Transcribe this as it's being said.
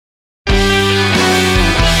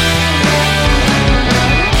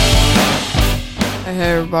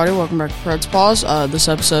Hey everybody, welcome back to Preds Pause. This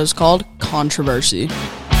episode is called Controversy.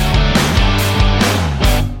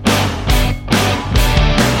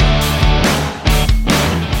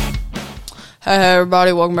 Hey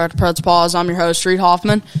everybody, welcome back to Preds Pause. I'm your host, Reed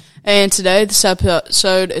Hoffman, and today this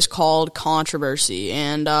episode is called Controversy,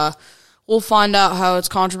 and we'll find out how it's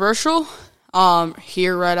controversial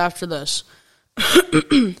here right after this.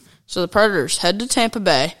 So the Predators head to Tampa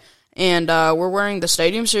Bay, and we're wearing the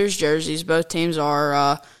Stadium Series jerseys. Both teams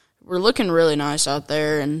are, we're looking really nice out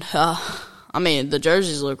there, and the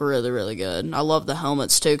jerseys look really, really good. I love the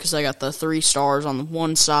helmets, too, because they got the 3 stars on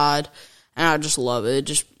one side, and I just love it. It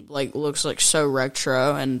just, looks so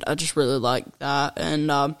retro, and I just really like that. And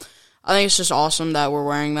I think it's just awesome that we're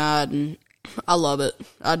wearing that, and I love it.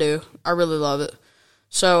 I do. I really love it.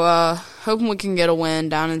 So, hoping we can get a win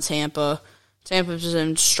down in Tampa. Tampa's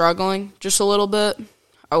been struggling just a little bit.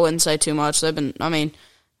 I wouldn't say too much. Vasilevsky,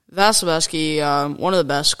 one of the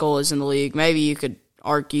best goalies in the league. Maybe you could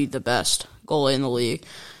argue the best goalie in the league.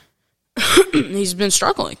 He's been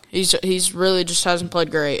struggling. He's really just hasn't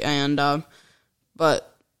played great, and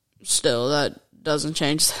but still, that doesn't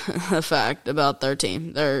change the fact about their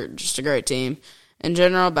team. They're just a great team. In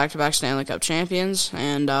general, back-to-back Stanley Cup champions,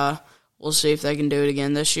 and we'll see if they can do it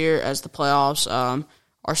again this year as the playoffs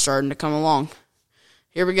are starting to come along.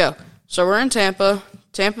 Here we go. So we're in Tampa.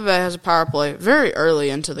 Tampa Bay has a power play very early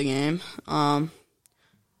into the game. All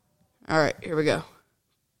right, here we go.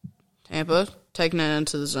 Tampa taking it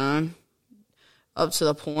into the zone. Up to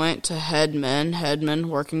the point to Hedman. Hedman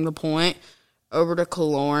working the point. Over to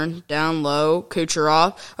Killorn. Down low.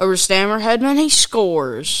 Kucherov. Over to Stammer. Hedman, he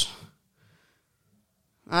scores.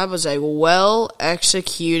 That was a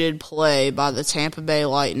well-executed play by the Tampa Bay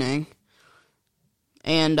Lightning.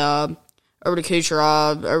 And over to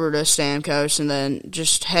Kucherov, over to Stamkos, and then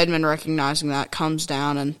just Hedman recognizing that comes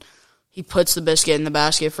down, and he puts the biscuit in the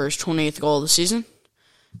basket for his 20th goal of the season.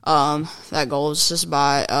 That goal was assisted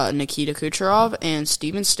by Nikita Kucherov and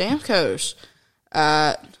Steven Stamkos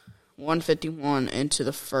at 1:51 into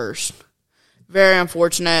the first. Very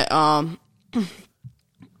unfortunate.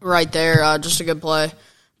 Right there, just a good play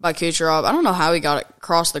by Kucherov. I don't know how he got it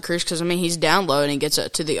across the crease because, he's down low and he gets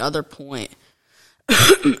it to the other point.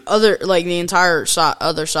 The entire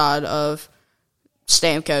other side of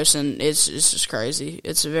Stamkos, and it's just crazy.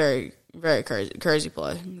 It's a very, very crazy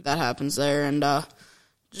play that happens there, and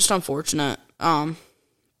just unfortunate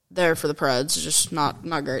there for the Preds. Just not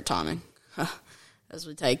great timing as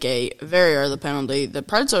we take a very early penalty. The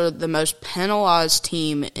Preds are the most penalized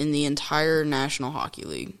team in the entire National Hockey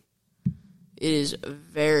League. It is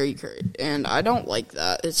very great, and I don't like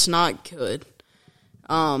that. It's not good.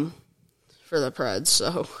 For the Preds,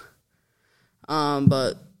 so,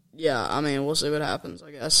 but, yeah, we'll see what happens,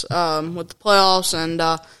 I guess, with the playoffs, and,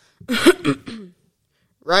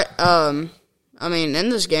 in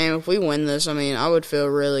this game, if we win this, I would feel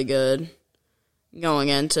really good going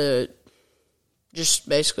into just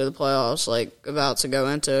basically the playoffs, about to go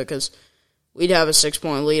into it, because we'd have a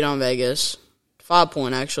 6-point lead on Vegas,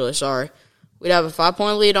 5-point, actually, sorry, we'd have a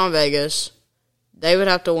 5-point lead on Vegas, they would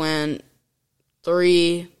have to win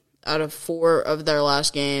 3 out of 4 of their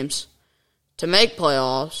last games to make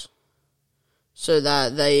playoffs, and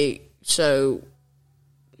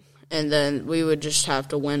then we would just have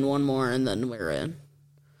to win one more, and then we're in.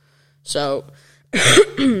 So,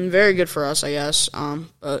 very good for us, I guess.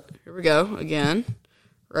 But here we go again.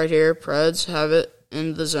 Right here, Preds have it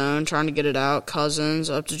in the zone, trying to get it out. Cousins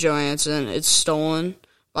up to Johansson. It's stolen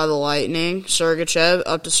by the Lightning. Sergachev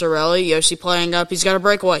up to Cirelli. Yossi playing up. He's got a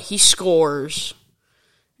breakaway. He scores.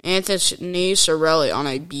 Anthony Cirelli on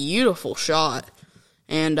a beautiful shot.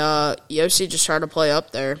 And Yossi just tried to play up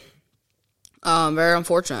there. Very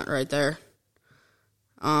unfortunate right there.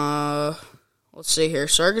 Let's see here.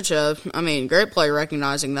 Sergachev, great play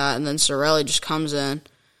recognizing that. And then Cirelli just comes in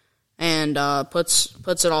and puts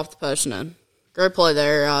it off the post and in. Great play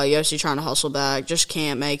there. Yossi trying to hustle back. Just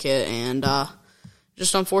can't make it. And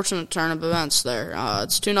just unfortunate turn of events there.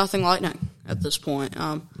 It's 2-0 Lightning at this point.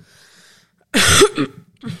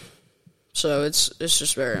 So it's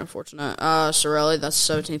just very unfortunate. Cirelli, that's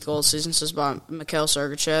the 17th goal of the season, says by Mikhail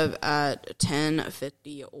Sergachev at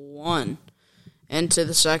 10:51. Into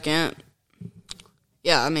the second.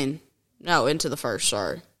 Into the first,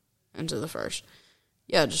 sorry. Into the first.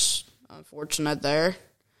 Yeah, just unfortunate there.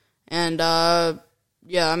 And,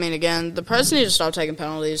 again, the Preds need to stop taking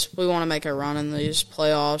penalties. We want to make a run in these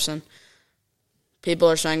playoffs, and people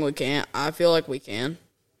are saying we can't. I feel like we can.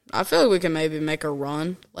 I feel like we can maybe make a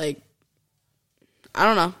run. I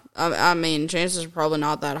don't know. Chances are probably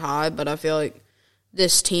not that high, but I feel like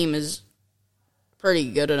this team is pretty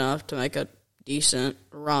good enough to make a decent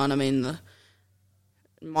run. I mean, the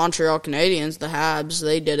Montreal Canadiens, the Habs,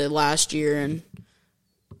 they did it last year, and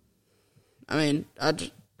I mean, I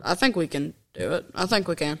think we can do it. I think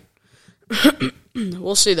we can.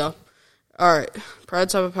 We'll see, though. All right,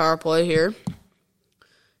 Preds have a power play here.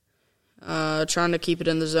 Trying to keep it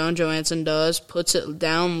in the zone. Johansson does. Puts it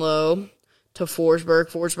down low to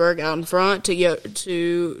Forsberg. Forsberg out in front to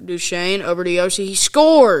Duchesne. Over to Yossi. He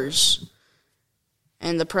scores!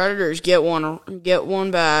 And the Predators get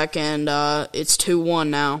one back, and it's 2-1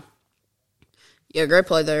 now. Yeah, great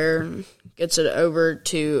play there. Gets it over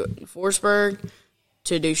to Forsberg,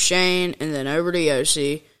 to Duchesne, and then over to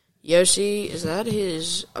Yossi. Yossi, is that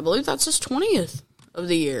his... I believe that's his 20th of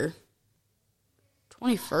the year.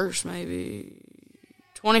 21st, maybe.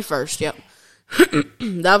 21st, yep.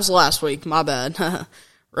 That was last week, my bad.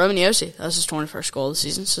 Roman Yossi, that's his 21st goal of the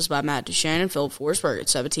season. This is by Matt Duchesne and Philip Forsberg at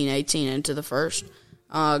 17-18 into the first.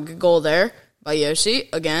 Good goal there by Yossi.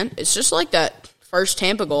 Again, it's just like that first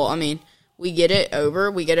Tampa goal. I mean, we get it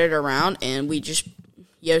over, we get it around, and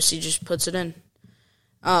Yossi just puts it in.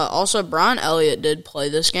 Also, Brian Elliott did play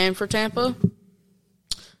this game for Tampa.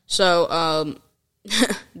 So,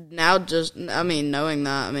 now knowing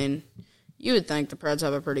that, you would think the Preds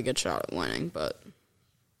have a pretty good shot at winning, but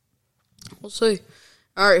we'll see.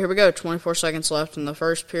 All right, here we go. 24 seconds left in the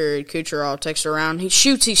first period. Kucherov takes it around. He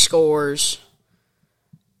shoots, he scores.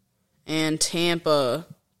 And Tampa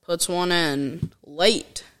puts one in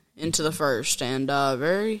late into the first, and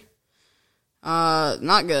very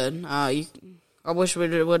not good. I wish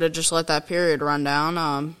we would have just let that period run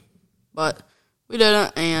down, but we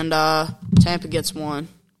didn't, and Tampa gets one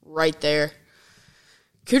right there.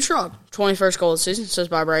 Kucherov, 21st goal of the season, says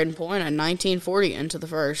by Braden Point at 19:40 into the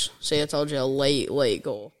first. See, I told you a late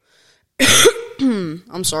goal.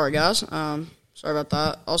 I'm sorry, guys. Sorry about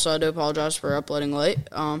that. Also, I do apologize for uploading late.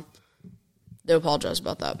 Do apologize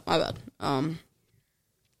about that. My bad.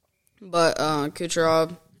 But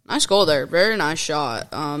Kucherov, nice goal there. Very nice shot.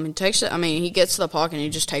 He takes it. He gets to the puck and he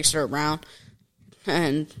just takes it around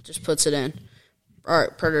and just puts it in. All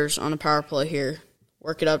right, Predators on a power play here.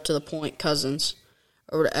 Work it up to the point. Cousins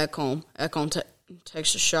over to Ekholm. Ekholm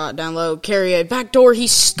takes a shot down low. Carrier backdoor. He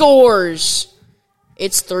scores.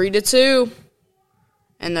 It's 3-2,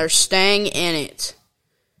 and they're staying in it.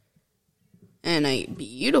 And a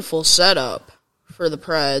beautiful setup for the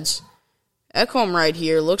Preds. Ekholm right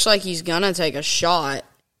here looks like he's gonna take a shot.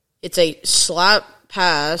 It's a slap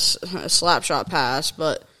shot pass,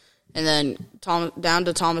 and then down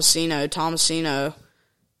to Tomasino. Tomasino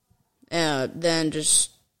then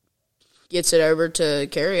just gets it over to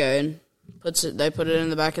Carrier and they put it in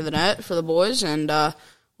the back of the net for the boys, and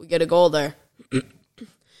we get a goal there.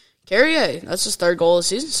 Carrier, that's his third goal of the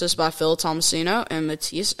season, assist by Phil Tomasino and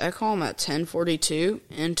Matthias Ekholm at 10:42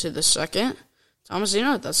 into the second.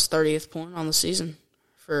 Tomasino, that's his 30th point on the season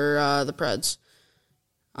for the Preds.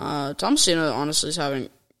 Tomasino, honestly, is having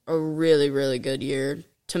a really, really good year.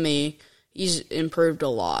 To me, he's improved a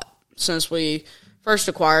lot since we first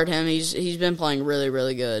acquired him. He's been playing really,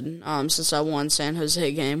 really good since that one San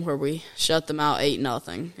Jose game where we shut them out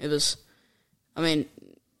 8-0. It was,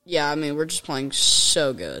 we're just playing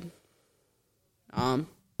so good. I'm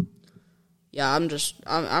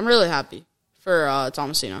really happy for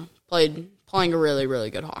Tomasino. Playing a really, really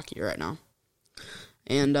good hockey right now.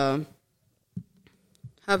 And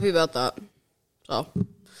happy about that. So,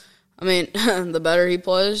 the better he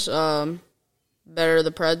plays, better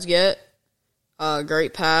the Preds get.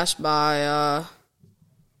 Great pass by,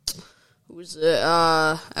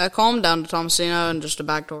 Ekholm down to Tomasino and just a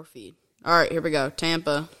backdoor feed. All right, here we go.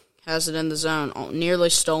 Tampa has it in the zone.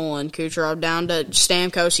 Nearly stolen. Kucherov down to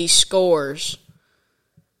Stamkos. He scores.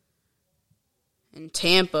 And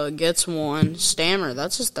Tampa gets one. Stammer,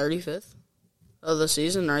 that's his 35th of the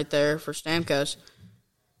season right there for Stamkos.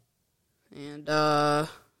 And kind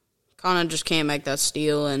of just can't make that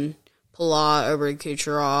steal. And Palat over to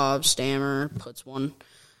Kucherov. Stammer puts one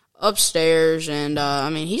upstairs. And,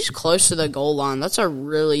 he's close to the goal line. That's a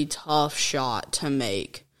really tough shot to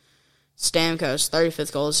make. Stamkos,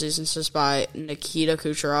 35th goal of the season, assist by Nikita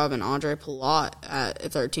Kucherov and Andre Palat at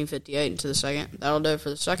 13:58 into the second. That'll do it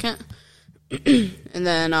for the second. And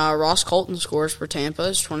then Ross Colton scores for Tampa,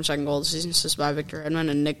 his 22nd goal of the season, assist by Victor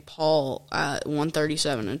Hedman and Nick Paul at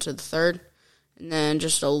 1:37 into the third. And then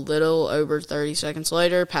just a little over 30 seconds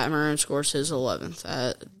later, Pat Maroon scores his 11th,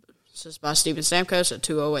 assist by Steven Stamkos at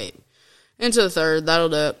 2:08 into the third. That'll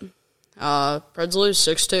do it. Preds lose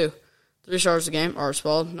 6-2. 3 stars of the game,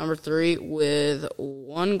 Archibald, number 3, with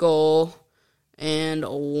 1 goal and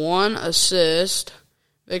 1 assist.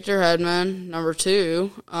 Victor Hedman, number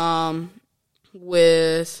 2,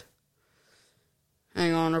 with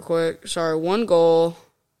Hang on real quick. Sorry, 1 goal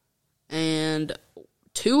and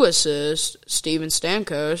 2 assists, Steven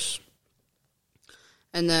Stamkos.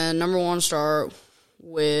 And then number 1 star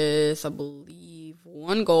with, I believe,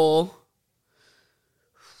 1 goal,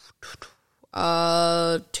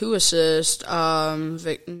 2 assists,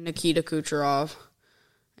 Nikita Kucherov.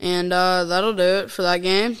 And that'll do it for that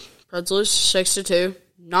game. Preds lose 6-2.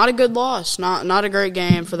 Not a good loss. Not a great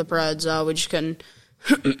game for the Preds. We just couldn't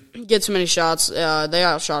get too many shots. They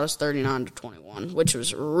outshot us 39-21, which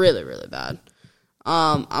was really, really bad.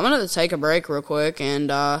 I'm going to take a break real quick, and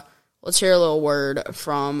let's hear a little word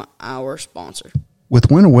from our sponsor. With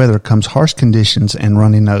winter weather comes harsh conditions and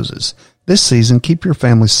runny noses. This season, keep your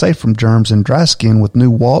family safe from germs and dry skin with new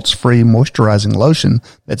Waltz Free moisturizing lotion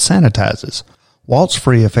that sanitizes. Waltz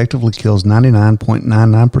Free effectively kills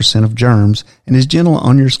 99.99% of germs and is gentle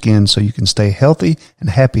on your skin so you can stay healthy and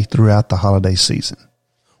happy throughout the holiday season.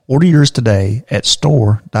 Order yours today at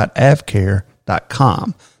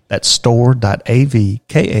store.avcare.com. That's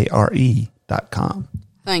store.avkare.com.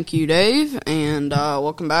 Thank you, Dave, and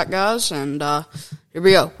welcome back, guys. And here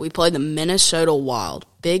we go. We play the Minnesota Wild.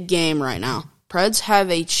 Big game right now. Preds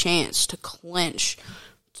have a chance to clinch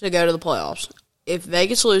to go to the playoffs. If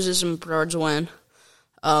Vegas loses and Preds win,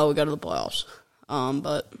 we go to the playoffs.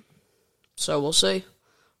 So we'll see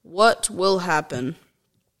what will happen.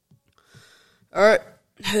 All right,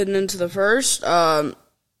 heading into the first. We're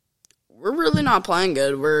really not playing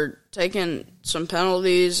good. We're taking some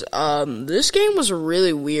penalties. This game was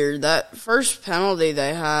really weird. That first penalty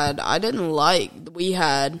they had, I didn't like.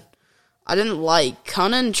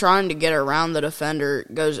 Cunnin trying to get around the defender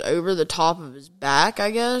goes over the top of his back,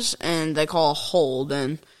 I guess, and they call a hold,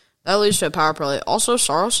 and that leads to a power play. Also,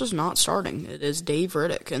 Saros is not starting. It is Dave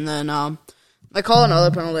Riddick. And then they call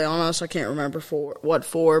another penalty on us. I can't remember what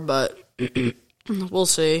for, but we'll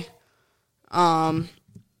see.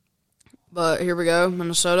 But here we go,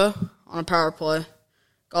 Minnesota on a power play.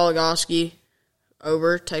 Goligoski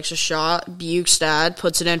over, takes a shot. Bukestad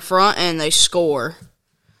puts it in front, and they score.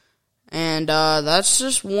 And that's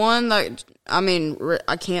just one that, I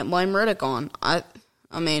can't blame Riddick on. I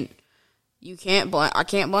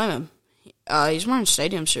can't blame him. He's wearing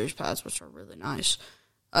Stadium Series pads, which are really nice.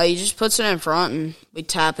 He just puts it in front, and we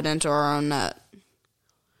tap it into our own net.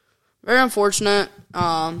 Very unfortunate,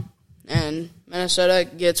 and Minnesota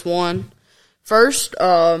gets one. First,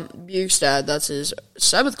 Bukestad, that's his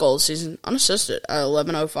 7th goal of the season, unassisted at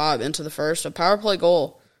 11:05 into the first, a power play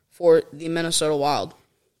goal for the Minnesota Wild.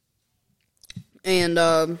 And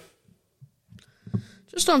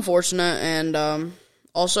just unfortunate, and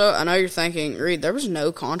also, I know you're thinking, Reed, there was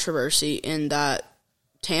no controversy in that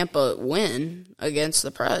Tampa win against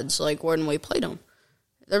the Preds, like when we played them.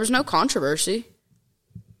 There was no controversy.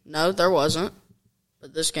 No, there wasn't.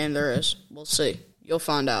 But this game there is. We'll see. You'll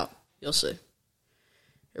find out. You'll see.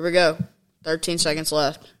 Here we go. 13 seconds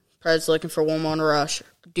left. Preds looking for one more to rush.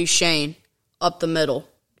 Duchesne up the middle.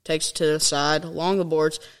 Takes it to the side. Along the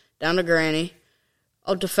boards. Down to Granny.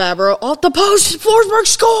 Up to Fabro. Off the post. Forsberg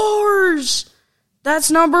scores! That's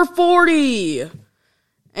number 40.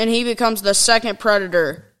 And he becomes the second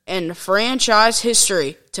Predator in franchise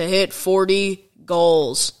history to hit 40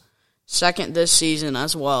 goals. Second this season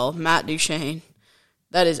as well. Matt Duchesne.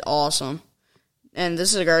 That is awesome. And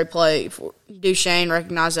this is a great play. Duchesne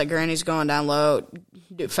recognized that Granny's going down low.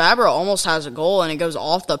 Fabro almost has a goal, and it goes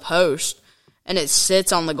off the post. And it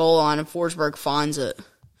sits on the goal line, and Forsberg finds it.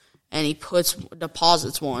 And he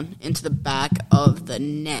deposits one into the back of the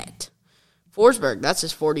net. Forsberg, that's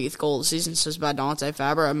his 40th goal of the season, says by Dante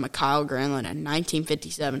Fabro and Mikhail Granlund in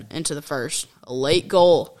 1957 into the first. A late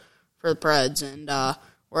goal for the Preds, and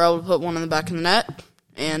we're able to put one in the back of the net.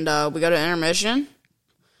 And we go to intermission.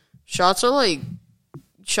 Shots are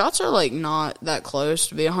not that close,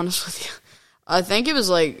 to be honest with you. I think it was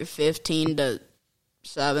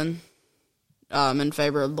 15-7 in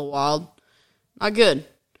favor of the Wild. Not good.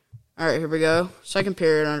 All right, here we go. Second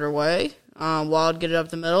period underway. Wild get it up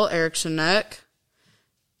the middle. Eriksson Ek.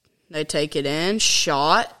 They take it in.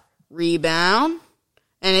 Shot. Rebound.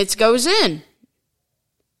 And it goes in.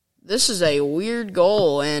 This is a weird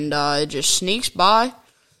goal, and it just sneaks by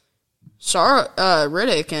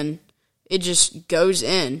Riddick, and it just goes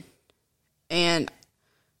in. And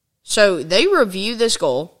so they review this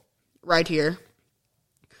goal right here.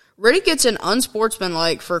 Riddick gets an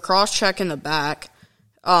unsportsmanlike for cross-check in the back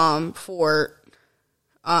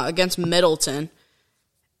against Middleton.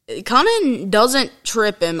 Cunnin doesn't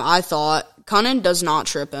trip him, I thought. Cunnin does not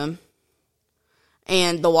trip him.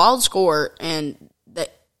 And the Wild score, and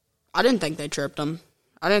I didn't think they tripped him.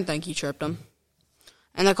 I didn't think he tripped him.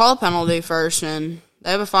 And they call a penalty first, and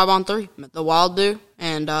They have a 5-on-3. The Wild do,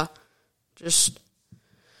 and just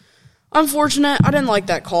unfortunate. I didn't like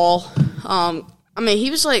that call. He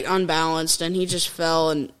was like unbalanced, and he just fell,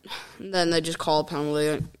 and then they just call a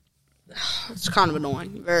penalty. It's kind of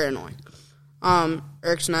annoying, very annoying.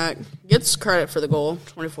 Eric Snack gets credit for the goal,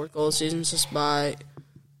 24th goal of the season, just by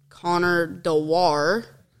Connor Dewar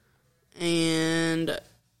and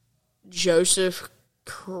Joseph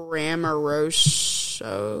Cramoroso.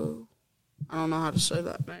 I don't know how to say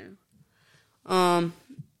that name.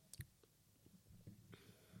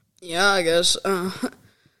 Yeah, I guess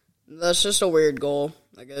that's just a weird goal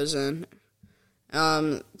that goes in.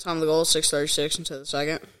 Time of the goal, 6:36 into the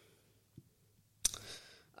second.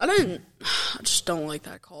 I just don't like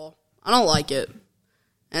that call. I don't like it.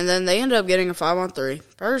 And then they ended up getting a 5-on-3.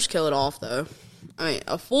 Predators kill it off, though.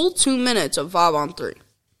 A full 2 minutes of 5-on-3.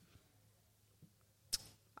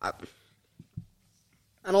 I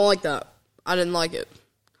don't like that. I didn't like it.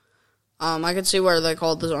 I could see where they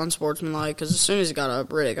called this unsportsmanlike, because as soon as he got up,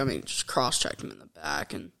 Riddick, just cross-checked him in the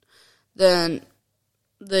back. And then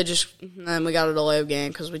we got a delay of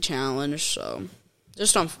game because we challenged, so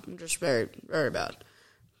just very, very bad.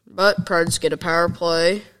 But Predators get a power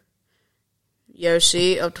play.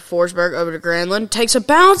 Yossi up to Forsberg, over to Granlund. Takes a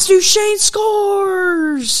bounce. Duchesne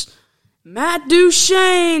scores! Matt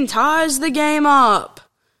Duchesne ties the game up.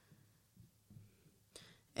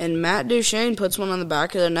 And Matt Duchesne puts one on the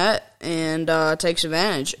back of the net and takes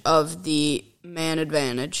advantage of the man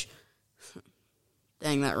advantage.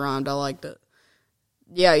 Dang, that rhymed. I liked it.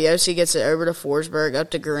 Yeah, Yossi gets it over to Forsberg, up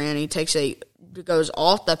to Grant. He goes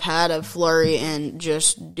off the pad of Fleury, and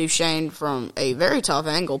just Duchesne from a very tough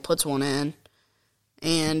angle puts one in.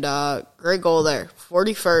 And great goal there.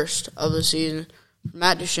 41st of the season.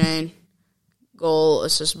 Matt Duchesne. Goal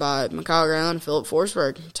assist by Mikael Granlund and Philip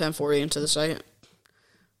Forsberg. 10:40 into the second.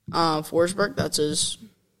 Forsberg, that's his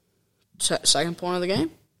second point of the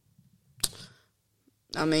game.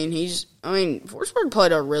 Forsberg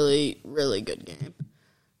played a really, really good game.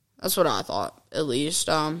 That's what I thought, at least.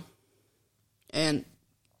 And I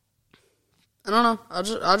don't know. I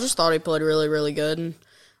just thought he played really, really good, and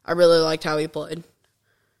I really liked how he played.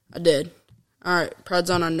 I did. All right,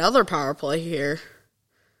 Preds on another power play here.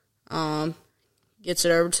 Gets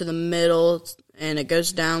it over to the middle, and it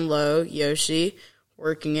goes down low. Yossi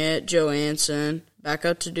working it. Johansson back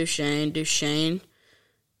up to Duchesne. Duchesne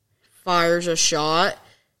fires a shot.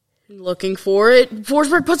 Looking for it.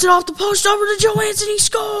 Forsberg puts it off the post over to Johansson. He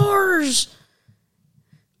scores!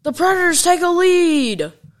 The Predators take a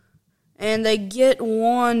lead. And they get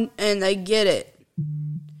one, and they get it.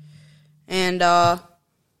 And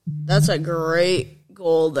that's a great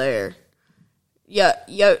goal there. Yeah,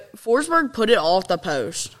 Forsberg put it off the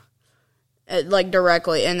post.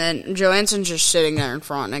 Directly. And then Johansson's just sitting there in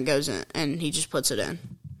front, and it goes in, and he just puts it in.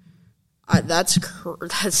 That's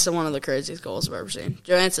one of the craziest goals I've ever seen.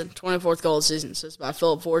 Johansson, 24th goal of the season. This is by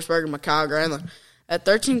Philip Forsberg and Mikael Granlund. At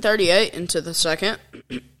 13:38 into the second.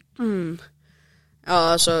 So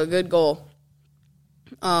a good goal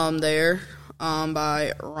there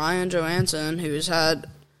by Ryan Johansson, who's had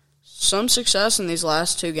some success in these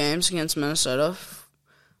last two games against Minnesota.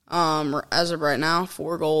 As of right now,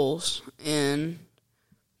 4 goals in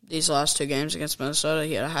these last two games against Minnesota.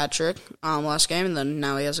 He had a hat trick last game, and then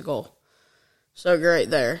now he has a goal. So great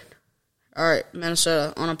there. All right,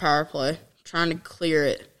 Minnesota on a power play, trying to clear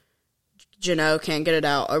it. Jeannot can't get it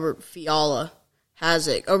out. Over Fiala has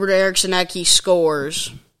it. Over to Eriksson Ek, he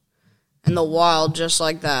scores. And the Wild, just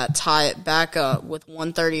like that, tie it back up with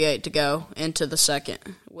 1:38 to go into the second.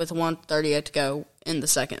 With 1:38 to go in the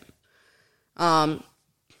second.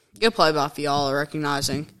 Good play by Fiala,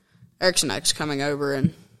 recognizing Eriksson Ek's coming over,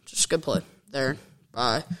 and just good play there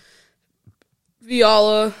by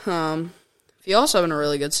Fiala. Fiala's having a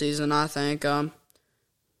really good season, I think.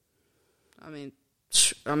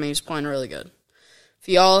 He's playing really good.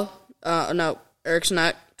 Eriksson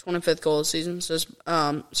Ek, 25th goal of the season. Says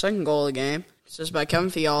second goal of the game. Says by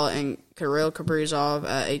Kevin Fiala and Kirill Kaprizov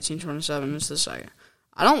at 18:27. It's the second.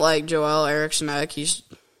 I don't like Joel Eriksson Ek.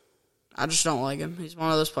 I just don't like him. He's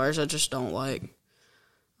one of those players I just don't like.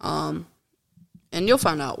 And you'll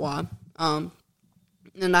find out why. And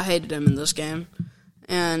I hated him in this game.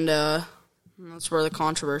 And that's where the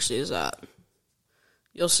controversy is at.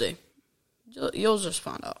 You'll see. You'll just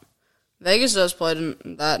find out. Vegas does play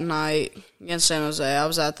that night against San Jose. I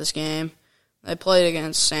was at this game. They played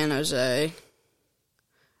against San Jose.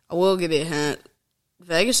 I will give you a hint.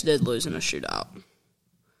 Vegas did lose in a shootout.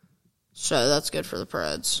 So that's good for the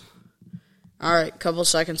Preds. All right, couple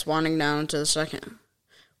seconds winding down into the second.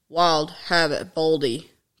 Wild have it. Boldy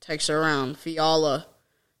takes it around. Fiala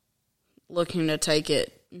looking to take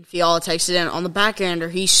it. Fiala takes it in. On the backhander,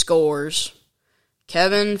 he scores.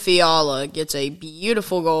 Kevin Fiala gets a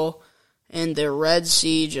beautiful goal, and the Red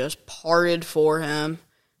Sea just parted for him.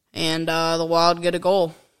 And the Wild get a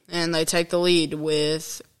goal, and they take the lead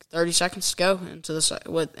with 30 seconds to go in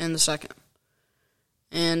the second.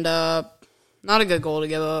 And not a good goal to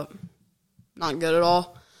give up. Not good at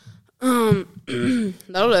all. That'll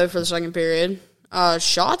do for the second period.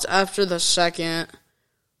 Shots after the second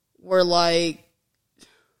were like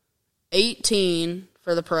 18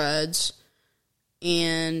 for the Preds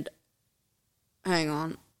and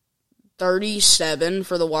 37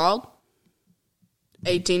 for the Wild.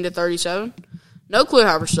 18-37. No clue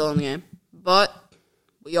how we're still in the game, but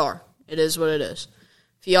we are. It is what it is.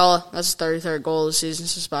 Fiala, that's the 33rd goal of the season,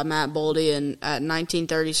 just by Matt Boldy, and at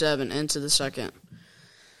 19:37 into the second.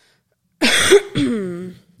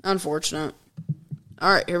 Unfortunate.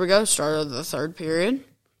 All right, here we go. Start of the third period.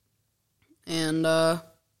 And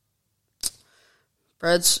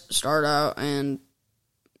Preds start out, and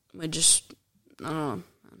we just, I don't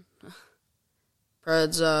know.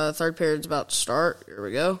 Preds' third period's about to start. Here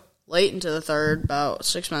we go. Late into the third, about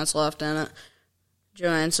 6 minutes left in it.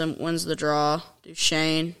 Johansson wins the draw.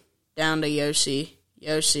 Duchesne down to Yossi.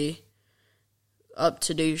 Yossi up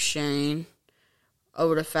to Duchesne.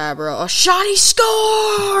 Over to Fabro. A shot, he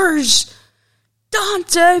scores!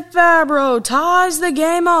 Dante Fabro ties the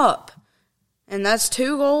game up. And that's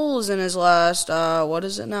 2 goals in his last,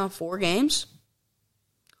 4 games?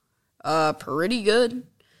 Pretty good.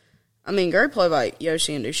 I mean, great play by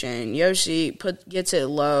Yossi and Duchesne. Yossi gets it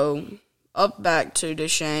low, up back to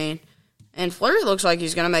Duchesne. And Fleury looks like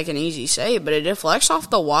he's going to make an easy save, but it deflects off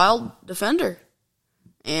the Wild defender.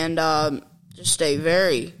 And just a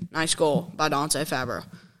very nice goal by Dante Fabro.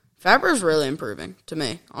 Fabro's really improving to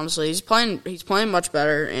me, honestly. He's playing much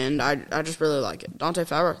better, and I just really like it. Dante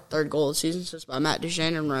Fabro, 3rd goal of the season, just by Matt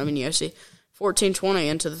Duchesne and Roman Yossi. 14-20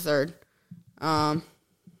 into the third. I'm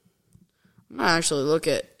going to actually look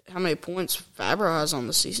at how many points Fabro has on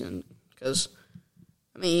the season, because,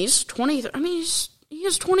 I mean, he's 20. I mean, he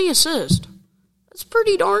has 20 assists. That's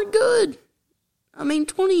pretty darn good. I mean,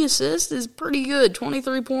 20 assists is pretty good.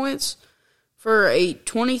 23 points for a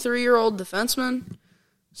 23-year-old defenseman.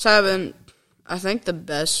 He's having, I think, the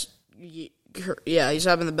best. Yeah, he's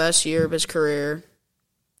having the best year of his career.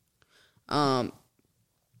 Not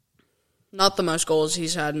the most goals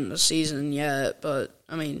he's had in the season yet, but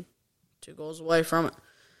I mean, 2 goals away from it.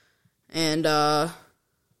 And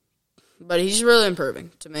but he's really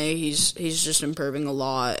improving. To me, he's just improving a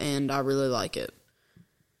lot, and I really like it.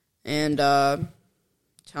 And time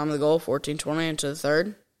of the goal, 14-20 into the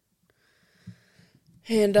third.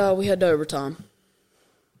 And we head to overtime.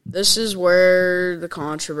 This is where the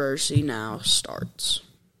controversy now starts.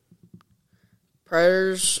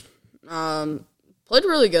 Predators played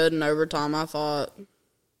really good in overtime, I thought.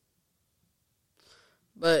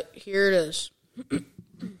 But here it is.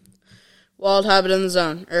 Wild have it in the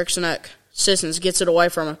zone. Eriksson Ek. Sissons gets it away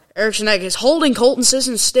from him. Eriksson Ek is holding Colton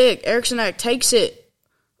Sissons' stick. Eriksson Ek takes it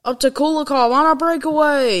up to Kulikov on a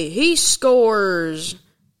breakaway. He scores.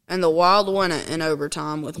 And the Wild win it in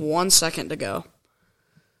overtime with 1 second to go.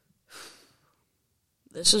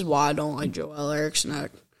 This is why I don't like Joel Eriksson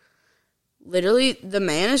Ek. Literally, the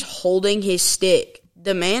man is holding his stick.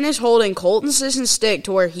 The man is holding Colton Sissons' stick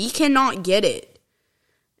to where he cannot get it.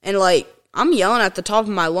 And, I'm yelling at the top of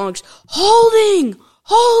my lungs, holding!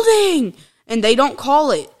 And they don't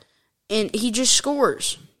call it. And he just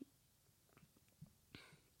scores.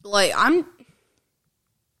 I'm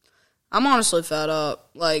honestly fed up.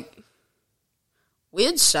 We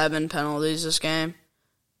had 7 penalties this game.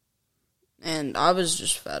 And I was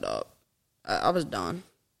just fed up. I was done.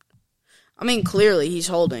 I mean, clearly he's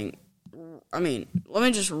holding. I mean, let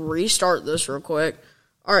me just restart this real quick.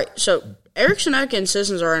 All right, so Eriksson Ek and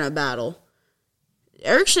Sissons are in a battle.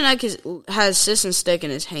 Eriksson Ek has Sissons' stick in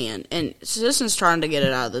his hand, and Sissons trying to get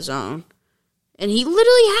it out of the zone. And he literally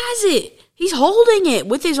has it. He's holding it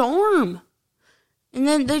with his arm. And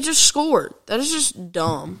then they just scored. That is just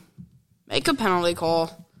dumb. Make a penalty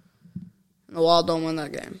call. And the Wild don't win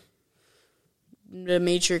that game.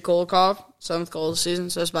 Dmitry Kulikov, 7th goal of the season,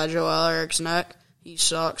 says by Joel Eriksson Ek. He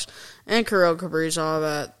sucks. And Kirill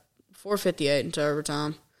Kaprizov at 4:58 into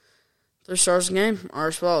overtime. 3 stars of the game,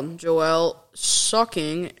 Irish Wild. Joel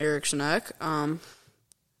sucking Eriksson Ek.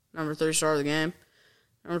 Number 3 star of the game.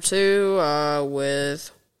 Number 2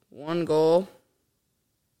 with 1 goal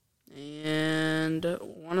and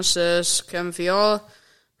 1 assist, Kevin Fiala.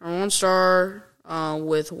 Number 1 star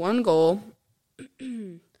with 1 goal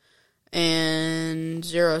and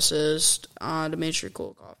 0 assist, Dmitry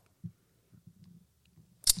Kulikov.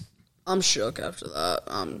 I'm shook after that.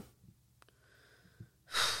 I'm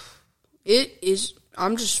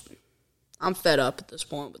fed up at this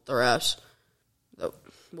point with the refs.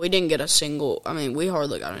 We didn't get a single, we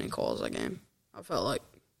hardly got any calls that game, I felt like.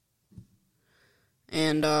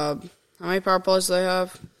 And how many power plays do they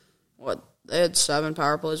have? They had 7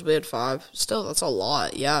 power plays, we had 5. Still, that's a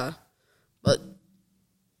lot, yeah. But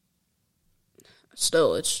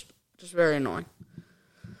still, it's just very annoying.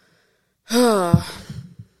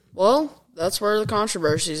 Well, that's where the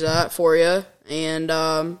controversy's at for you.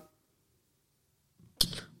 And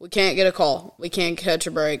we can't get a call. We can't catch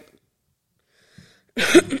a break.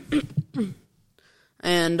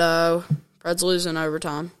 And Preds lose in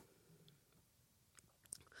overtime.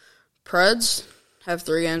 Preds have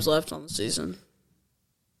 3 games left on the season.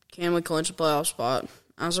 Can we clinch a playoff spot?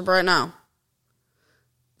 As of right now,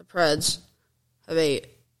 the Preds have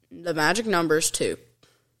the magic number is 2.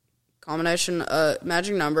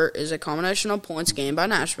 Magic number is a combination of points gained by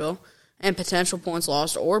Nashville and potential points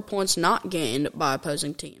lost or points not gained by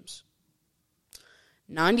opposing teams.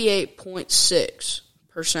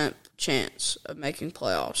 98.6% chance of making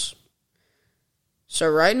playoffs. So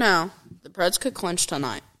right now, the Preds could clinch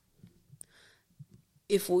tonight.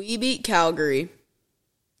 If we beat Calgary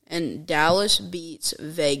and Dallas beats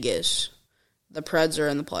Vegas, the Preds are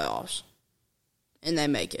in the playoffs. And they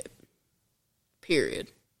make it. Period.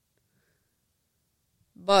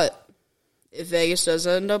 But if Vegas does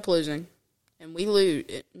end up losing and we lose,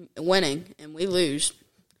 winning and we lose,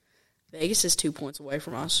 Vegas is 2 points away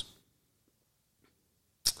from us.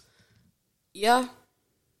 Yeah.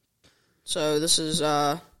 So this is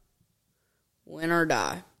win or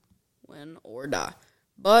die. Win or die.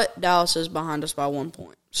 But Dallas is behind us by 1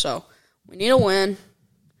 point. So we need a win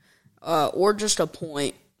or just a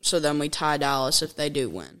point so then we tie Dallas if they do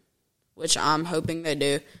win, which I'm hoping they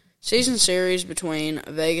do. Season series between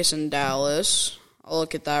Vegas and Dallas. I'll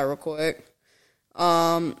look at that real quick.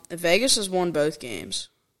 Vegas has won both games,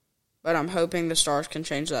 but I'm hoping the Stars can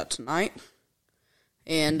change that tonight.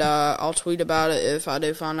 And I'll tweet about it if I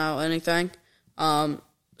do find out anything.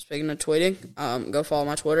 Speaking of tweeting, go follow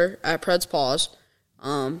my Twitter at PredsPause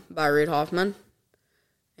by Reed Hoffman.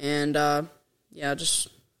 And just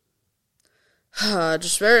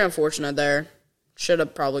very unfortunate there. Should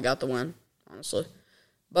have probably got the win, honestly.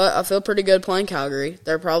 But I feel pretty good playing Calgary.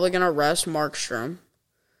 They're probably going to rest Markstrom.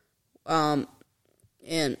 Markstrom,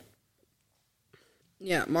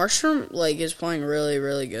 is playing really,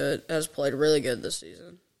 really good. Has played really good this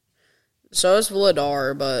season. So is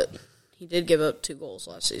Vladar, but he did give up 2 goals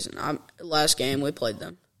last season. Last game, we played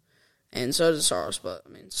them. And so did Saros, but,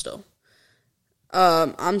 still.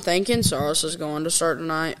 I'm thinking Saros is going to start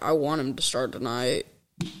tonight. I want him to start tonight.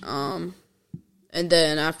 And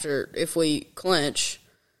then if we clinch,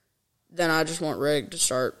 then I just want Rig to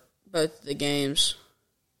start both the games.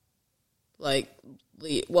 Maybe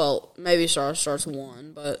Saros starts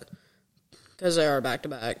 1, but because they are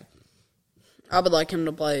back-to-back. I would like him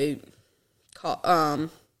to play, not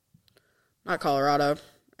Colorado,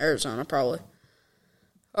 Arizona probably.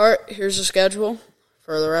 All right, here's the schedule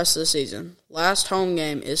for the rest of the season. Last home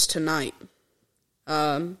game is tonight.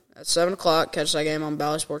 At 7 o'clock, catch that game on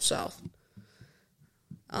Bally Sports South.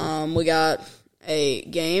 We got a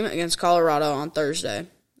game against Colorado on Thursday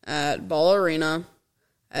at Ball Arena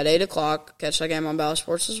at 8 o'clock. Catch that game on Bally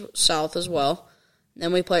Sports South as well.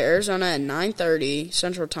 Then we play Arizona at 9:30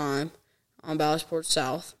 Central Time on Bally Sports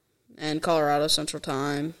South. And Colorado Central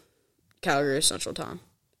Time, Calgary Central Time.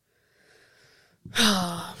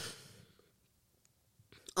 I'm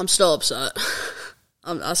still upset.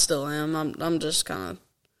 I still am. I'm just kind of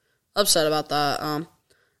upset about that.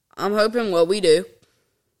 I'm hoping what we do.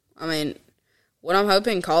 What I'm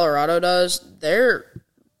hoping Colorado does, they're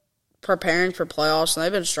preparing for playoffs, and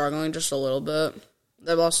they've been struggling just a little bit.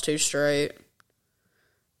 They've lost 2 straight.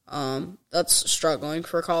 That's struggling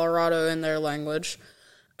for Colorado in their language.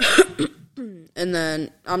 And then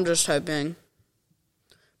I'm just hoping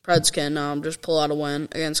Preds can just pull out a win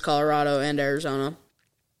against Colorado and Arizona.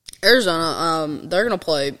 Arizona, they're going to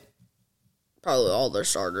play probably all their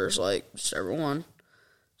starters, just everyone.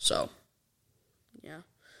 So, yeah.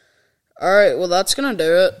 All right, well, that's going to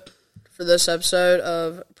do it for this episode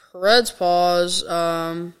of Preds Pause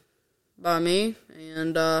by me.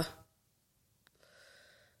 And that's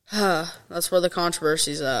where the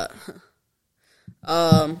controversy's at.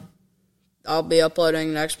 I'll be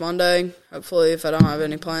uploading next Monday. Hopefully, if I don't have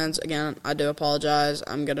any plans. Again, I do apologize.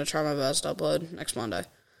 I'm going to try my best to upload next Monday.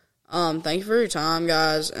 Thank you for your time,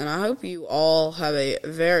 guys, and I hope you all have a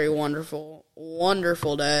very wonderful,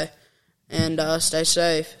 wonderful day, and stay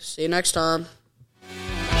safe. See you next time.